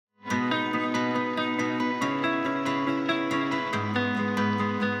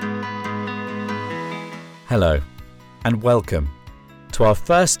Hello, and welcome to our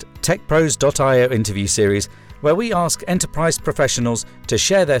first TechPros.io interview series, where we ask enterprise professionals to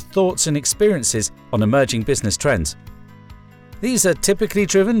share their thoughts and experiences on emerging business trends. These are typically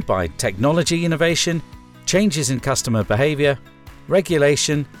driven by technology innovation, changes in customer behavior,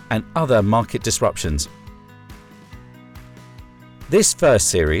 regulation, and other market disruptions. This first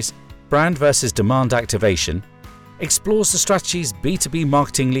series, Brand versus Demand Activation, explores the strategies B2B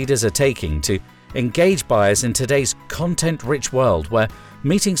marketing leaders are taking to engage buyers in today's content-rich world where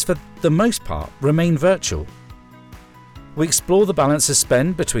meetings for the most part remain virtual. We explore the balance of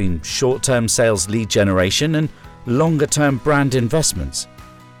spend between short-term sales lead generation and longer-term brand investments,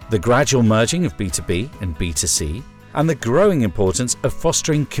 the gradual merging of B2B and B2C, and the growing importance of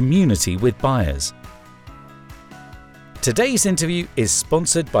fostering community with buyers. Today's interview is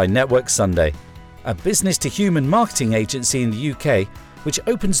sponsored by Network Sunday, a business-to-human marketing agency in the UK which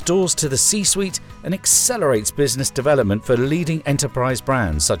opens doors to the C-suite and accelerates business development for leading enterprise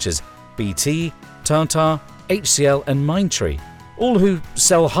brands such as BT, Tata, HCL and Mindtree, all who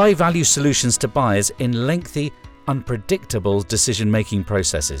sell high-value solutions to buyers in lengthy, unpredictable decision-making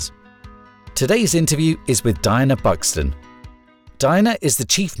processes. Today's interview is with Diana Buxton. Diana is the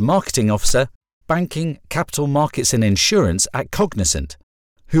Chief Marketing Officer, Banking, Capital Markets and Insurance at Cognizant,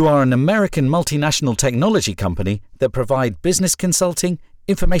 who are an American multinational technology company that provide business consulting,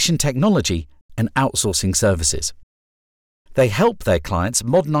 information technology, and outsourcing services. They help their clients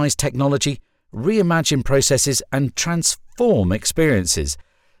modernize technology, reimagine processes, and transform experiences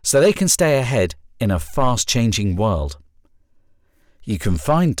so they can stay ahead in a fast-changing world. You can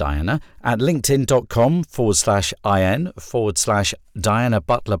find Diana at linkedin.com/in/Diana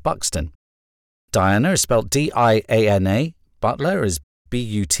Butler Buxton. Diana is spelled D-I-A-N-A, Butler is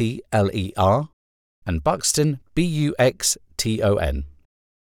B-U-T-L-E-R, and Buxton, B-U-X-T-O-N.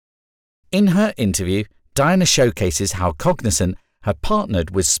 In her interview, Diana showcases how Cognizant have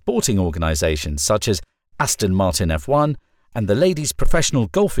partnered with sporting organisations such as Aston Martin F1 and the Ladies Professional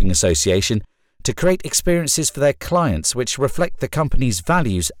Golfing Association to create experiences for their clients which reflect the company's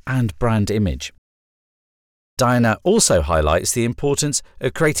values and brand image. Diana also highlights the importance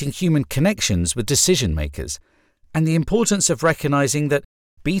of creating human connections with decision makers and the importance of recognizing that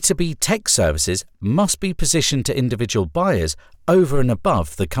B2B tech services must be positioned to individual buyers over and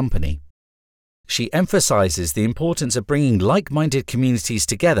above the company. She emphasizes the importance of bringing like-minded communities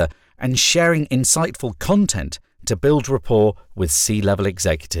together and sharing insightful content to build rapport with C-level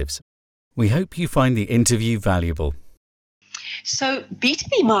executives. We hope you find the interview valuable. So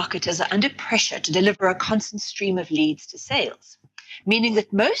B2B marketers are under pressure to deliver a constant stream of leads to sales, meaning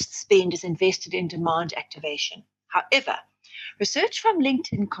that most spend is invested in demand activation. However, research from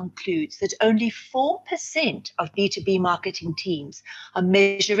LinkedIn concludes that only 4% of B2B marketing teams are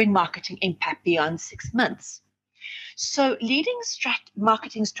measuring marketing impact beyond 6 months. So leading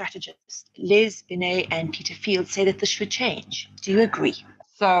marketing strategists Les Binet and Peter Field say that this should change. Do you agree?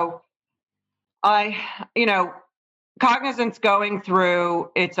 So Cognizant's going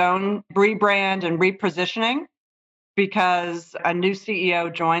through its own rebrand and repositioning because a new CEO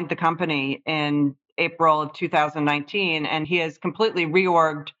joined the company in April of 2019, and he has completely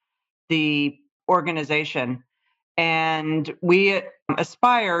reorged the organization. And we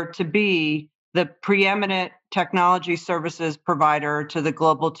aspire to be the preeminent technology services provider to the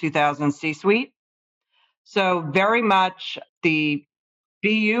Global 2000 C-suite. So very much the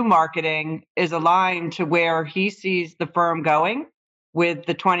BU marketing is aligned to where he sees the firm going with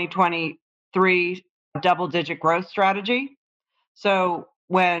the 2023 double-digit growth strategy. So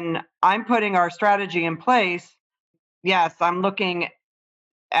when I'm putting our strategy in place, yes, I'm looking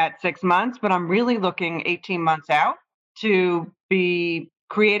at 6 months, but I'm really looking 18 months out to be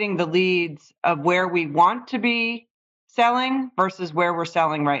creating the leads of where we want to be selling versus where we're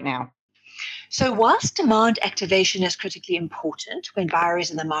selling right now. So whilst demand activation is critically important when buyer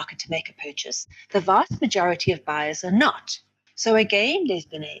is in the market to make a purchase, the vast majority of buyers are not. So again, Les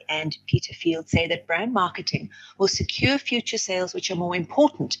Binet and Peter Field say that brand marketing will secure future sales which are more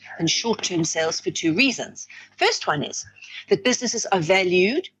important than short-term sales for 2 reasons. First one is that businesses are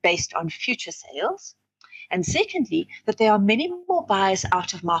valued based on future sales. And secondly, that there are many more buyers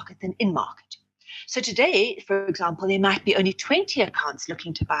out of market than in market. So today, for example, there might be only 20 accounts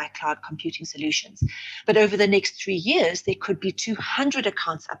looking to buy cloud computing solutions. But over the next 3 years, there could be 200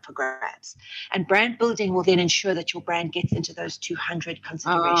 accounts up for grabs. And brand building will then ensure that your brand gets into those 200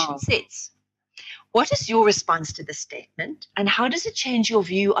 consideration sets. What is your response to this statement? And how does it change your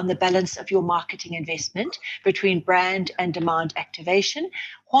view on the balance of your marketing investment between brand and demand activation?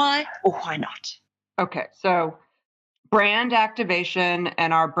 Why or why not? Okay, so brand activation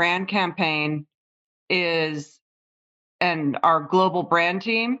and our brand campaign and our global brand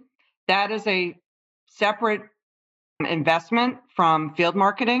team, that is a separate investment from field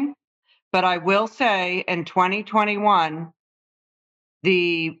marketing. But I will say in 2021,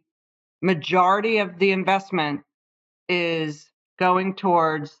 the majority of the investment is going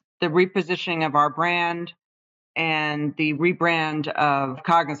towards the repositioning of our brand and the rebrand of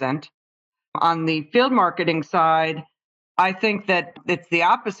Cognizant. On the field marketing side, I think that it's the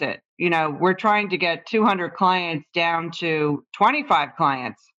opposite. We're trying to get 200 clients down to 25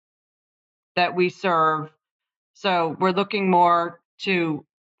 clients that we serve. So we're looking more to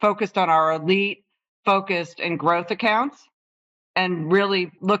focused on our elite, focused, and growth accounts, and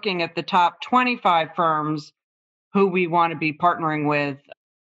really looking at the top 25 firms who we want to be partnering with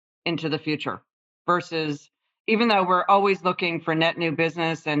into the future, versus, even though we're always looking for net new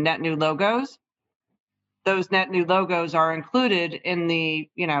business and net new logos, those net new logos are included in the,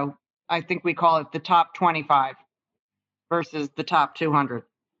 I think we call it the top 25 versus the top 200.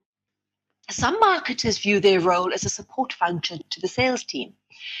 Some marketers view their role as a support function to the sales team.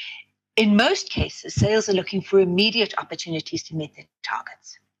 In most cases, sales are looking for immediate opportunities to meet their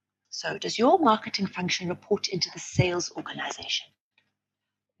targets. So does your marketing function report into the sales organization?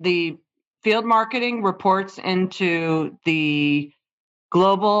 The field marketing reports into the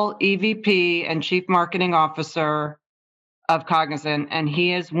global EVP and Chief Marketing Officer of Cognizant, and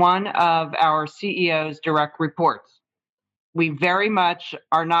he is one of our CEO's direct reports. We very much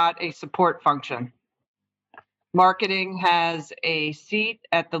are not a support function. Marketing has a seat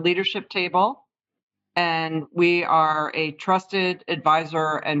at the leadership table, and we are a trusted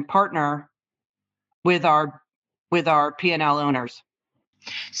advisor and partner with our P&L owners.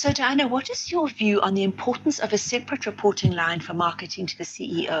 So Diana, what is your view on the importance of a separate reporting line for marketing to the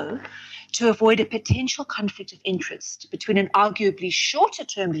CEO to avoid a potential conflict of interest between an arguably shorter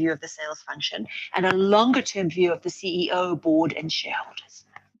term view of the sales function and a longer term view of the CEO, board, and shareholders?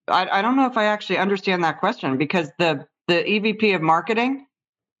 I don't know if I actually understand that question, because the EVP of marketing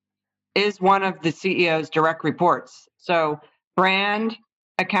is one of the CEO's direct reports. So brand,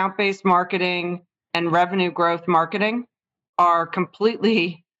 account-based marketing, and revenue growth marketing are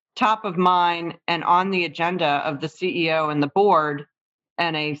completely top of mind and on the agenda of the CEO and the board,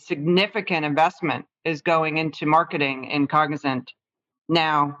 and a significant investment is going into marketing in Cognizant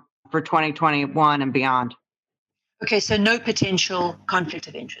now for 2021 and beyond. Okay, so no potential conflict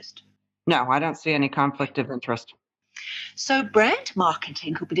of interest? No, I don't see any conflict of interest. So brand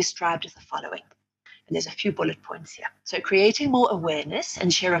marketing could be described as the following, and there's a few bullet points here. So creating more awareness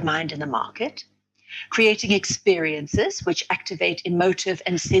and share of mind in the market, creating experiences which activate emotive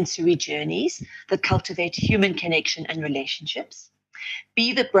and sensory journeys that cultivate human connection and relationships,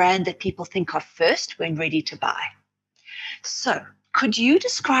 be the brand that people think of first when ready to buy. So could you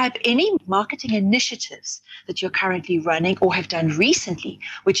describe any marketing initiatives that you're currently running or have done recently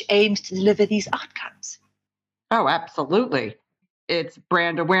which aims to deliver these outcomes? Oh, absolutely. It's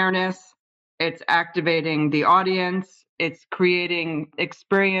brand awareness, it's activating the audience, it's creating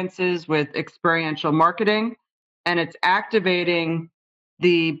experiences with experiential marketing, and it's activating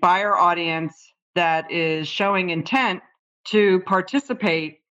the buyer audience that is showing intent to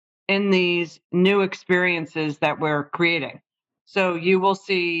participate in these new experiences that we're creating. So you will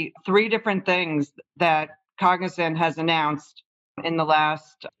see 3 different things that Cognizant has announced in the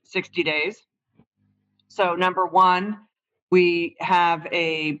last 60 days. So number 1, we have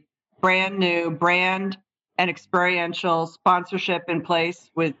a brand new brand and experiential sponsorship in place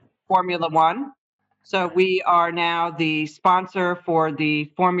with Formula One. So we are now the sponsor for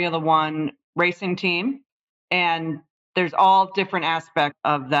the Formula One racing team, and there's all different aspects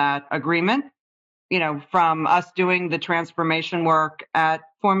of that agreement, from us doing the transformation work at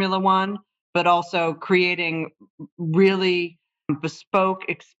Formula One, but also creating really bespoke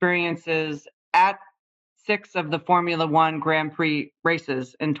experiences at 6 of the Formula One Grand Prix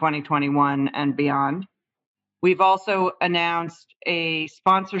races in 2021 and beyond. We've also announced a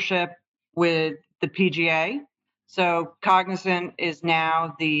sponsorship with the PGA. So Cognizant is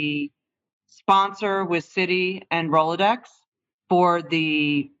now the sponsor with Citi and Rolodex for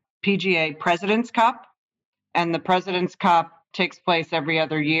the PGA President's Cup. And the President's Cup takes place every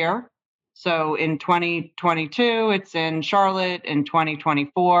other year. So in 2022, it's in Charlotte. In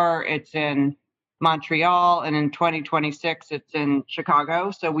 2024, it's in Montreal, and in 2026, it's in Chicago.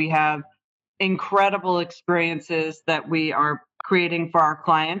 So we have incredible experiences that we are creating for our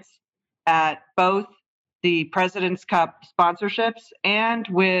clients at both the President's Cup sponsorships and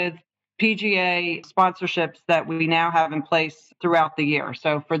with PGA sponsorships that we now have in place throughout the year.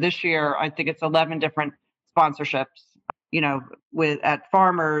 So for this year, I think it's 11 different sponsorships at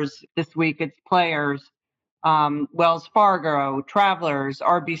Farmers this week, it's Players, Wells Fargo, Travelers,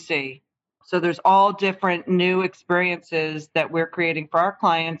 RBC. So there's all different new experiences that we're creating for our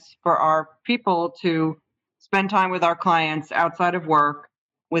clients, for our people to spend time with our clients outside of work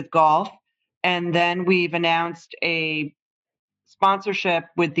with golf. And then we've announced a sponsorship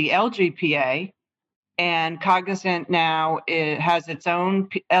with the LGPA, and Cognizant now has its own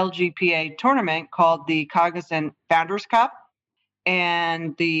LGPA tournament called the Cognizant Founders Cup.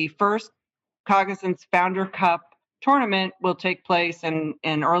 And the first Cognizant's Founder Cup tournament will take place in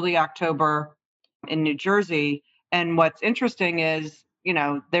early October in New Jersey. And what's interesting is,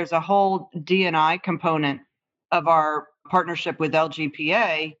 there's a whole D&I component of our partnership with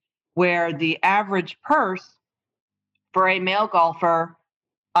LGPA, where the average purse for a male golfer,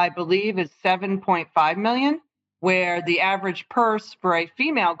 I believe, is 7.5 million, where the average purse for a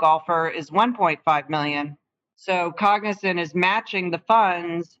female golfer is 1.5 million. So Cognizant is matching the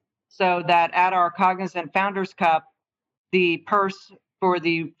funds so that at our Cognizant Founders Cup, the purse for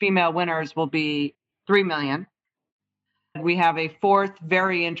the female winners will be 3 million. We have a fourth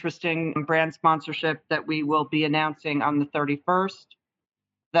very interesting brand sponsorship that we will be announcing on the 31st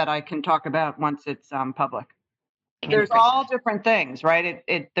that I can talk about once it's public. There's all different things, right?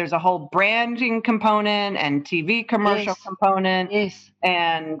 There's a whole branding component and TV commercial component. Yes.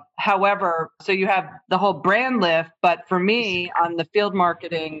 And however, so you have the whole brand lift, but for me on the field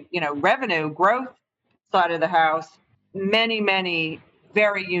marketing, revenue growth side of the house, many, many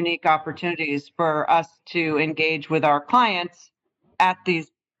very unique opportunities for us to engage with our clients at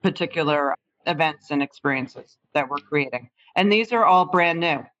these particular events and experiences that we're creating. And these are all brand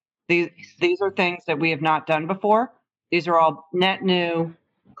new. These are things that we have not done before. These are all net new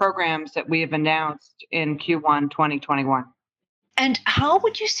programs that we have announced in Q1 2021. And how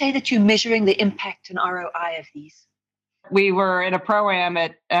would you say that you're measuring the impact and ROI of these? We were in a pro-am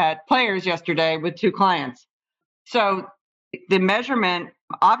at Players yesterday with 2 clients. So the measurement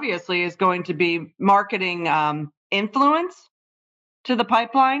obviously is going to be marketing influence to the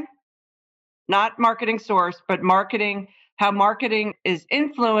pipeline, not marketing source, but how marketing is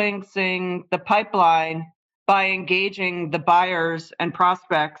influencing the pipeline by engaging the buyers and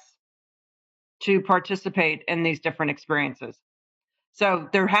prospects to participate in these different experiences. So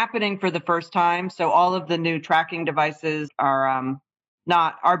they're happening for the first time. So all of the new tracking devices are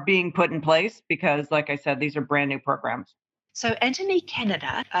being put in place because, like I said, these are brand new programs. So Anthony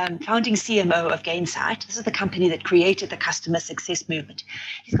Canada, founding CMO of Gainsight, this is the company that created the customer success movement.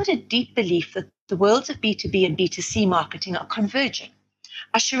 He's got a deep belief that the worlds of B2B and B2C marketing are converging,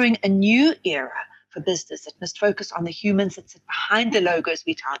 ushering a new era for business that must focus on the humans that sit behind the logos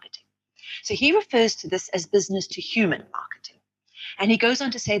we're targeting. So he refers to this as business to human marketing. And he goes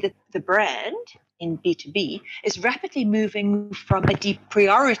on to say that the brand in B2B is rapidly moving from a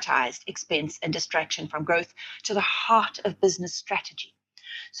deprioritized expense and distraction from growth to the heart of business strategy.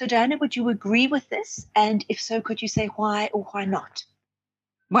 So Diana, would you agree with this? And if so, could you say why or why not?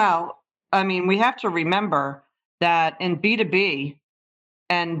 Well, we have to remember that in B2B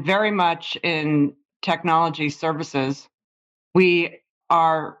and very much in technology services, we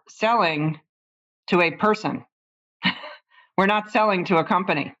are selling to a person. We're not selling to a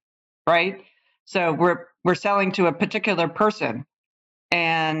company, right? So we're selling to a particular person,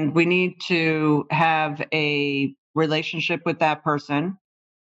 and we need to have a relationship with that person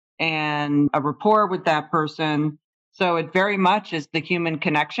and a rapport with that person. So it very much is the human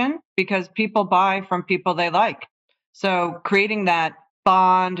connection because people buy from people they like. So creating that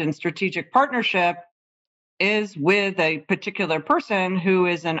bond and strategic partnership is with a particular person who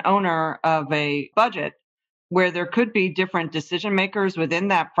is an owner of a budget where there could be different decision makers within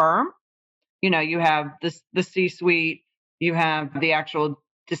that firm. You have the C-suite, you have the actual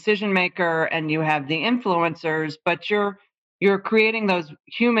decision maker, and you have the influencers, but you're creating those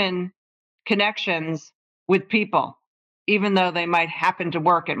human connections with people, even though they might happen to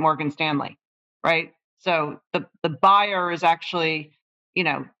work at Morgan Stanley, right? So the buyer is actually,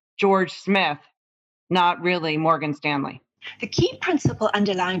 George Smith, not really Morgan Stanley. The key principle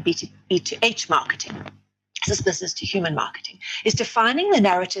underlying B2H marketing, this is business to human marketing, is defining the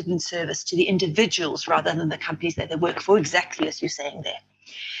narrative and service to the individuals rather than the companies that they work for, exactly as you're saying there.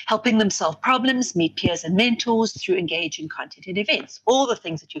 Helping them solve problems, meet peers and mentors through engaging content and events, all the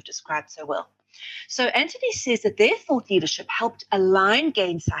things that you've described so well. So Anthony says that their thought leadership helped align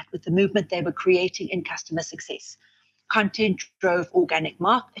Gainsight with the movement they were creating in customer success. Content drove organic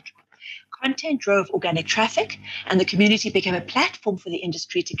traffic, and the community became a platform for the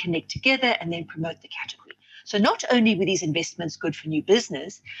industry to connect together and then promote the category. So not only were these investments good for new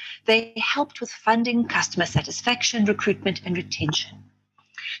business, they helped with funding, customer satisfaction, recruitment, and retention.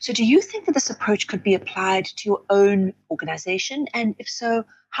 So do you think that this approach could be applied to your own organization? And if so,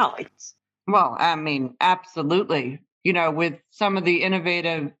 how? Well, I mean, absolutely. With some of the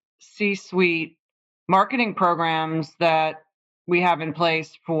innovative C-suite marketing programs that we have in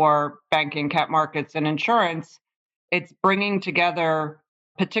place for banking, cap markets, and insurance, it's bringing together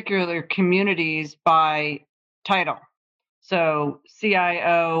particular communities by title. So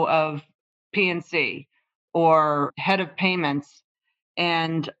CIO of P&C or head of payments,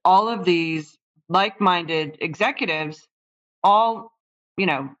 and all of these like-minded executives, all,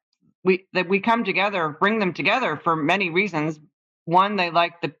 we come together, bring them together for many reasons. One, they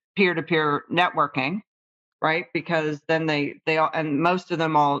like the peer-to-peer networking, right? Because then they all, and most of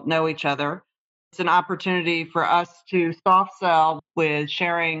them all know each other. It's an opportunity for us to soft sell with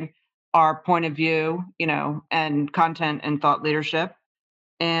sharing our point of view, and content and thought leadership.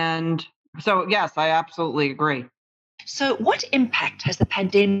 And so, yes, I absolutely agree. So what impact has the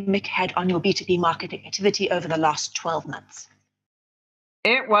pandemic had on your B2B marketing activity over the last 12 months?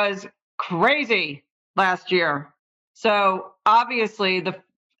 It was crazy last year. So obviously,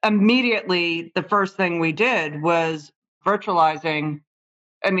 immediately the first thing we did was virtualizing.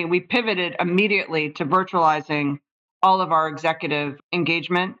 We pivoted immediately to virtualizing all of our executive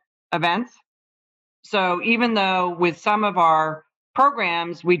engagement events. So even though with some of our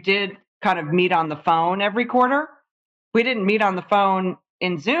programs, we did kind of meet on the phone every quarter, we didn't meet on the phone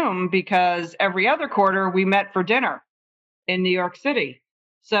in Zoom because every other quarter we met for dinner in New York City.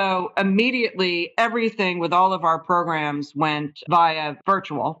 So immediately everything with all of our programs went via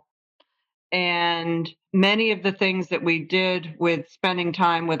virtual. And many of the things that we did with spending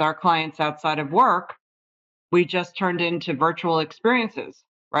time with our clients outside of work, we just turned into virtual experiences,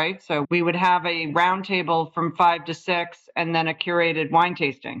 right? So we would have a roundtable from 5 to 6 and then a curated wine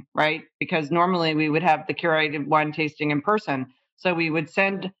tasting, right? Because normally we would have the curated wine tasting in person. So we would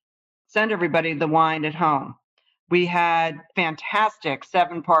send everybody the wine at home. We had fantastic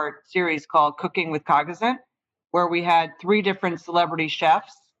 7-part series called Cooking with Cognizant, where we had 3 different celebrity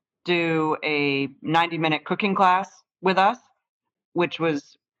chefs do a 90-minute cooking class with us, which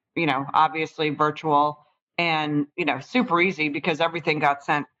was, obviously virtual and, super easy because everything got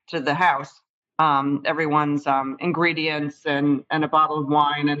sent to the house. Everyone's ingredients and a bottle of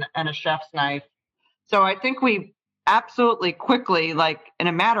wine and a chef's knife. So I think we absolutely quickly, like in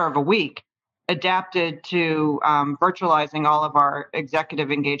a matter of a week, adapted to virtualizing all of our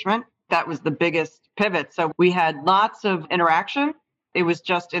executive engagement. That was the biggest pivot. So we had lots of interaction. It was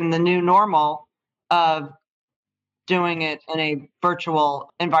just in the new normal of doing it in a virtual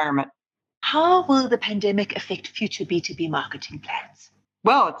environment. How will the pandemic affect future B2B marketing plans?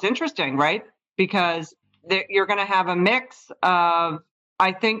 Well, it's interesting, right? Because you're going to have a mix of,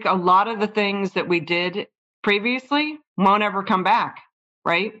 I think a lot of the things that we did previously won't ever come back,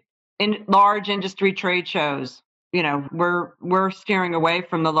 right? In large industry trade shows, we're steering away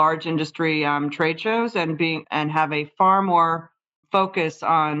from the large industry trade shows and have a far more focus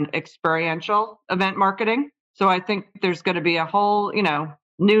on experiential event marketing. So I think there's going to be a whole,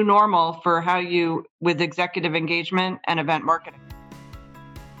 new normal for with executive engagement and event marketing.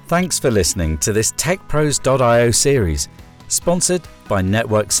 Thanks for listening to this TechPros.io series, sponsored by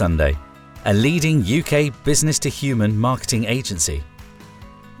Network Sunday, a leading UK business-to-human marketing agency.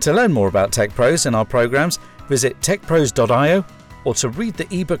 To learn more about TechPros and our programs, visit techpros.io, or to read the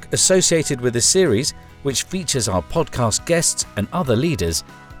ebook associated with this series, which features our podcast guests and other leaders,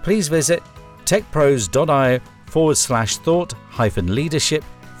 please visit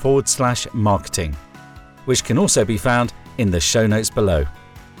techpros.io/thought-leadership/marketing, which can also be found in the show notes below.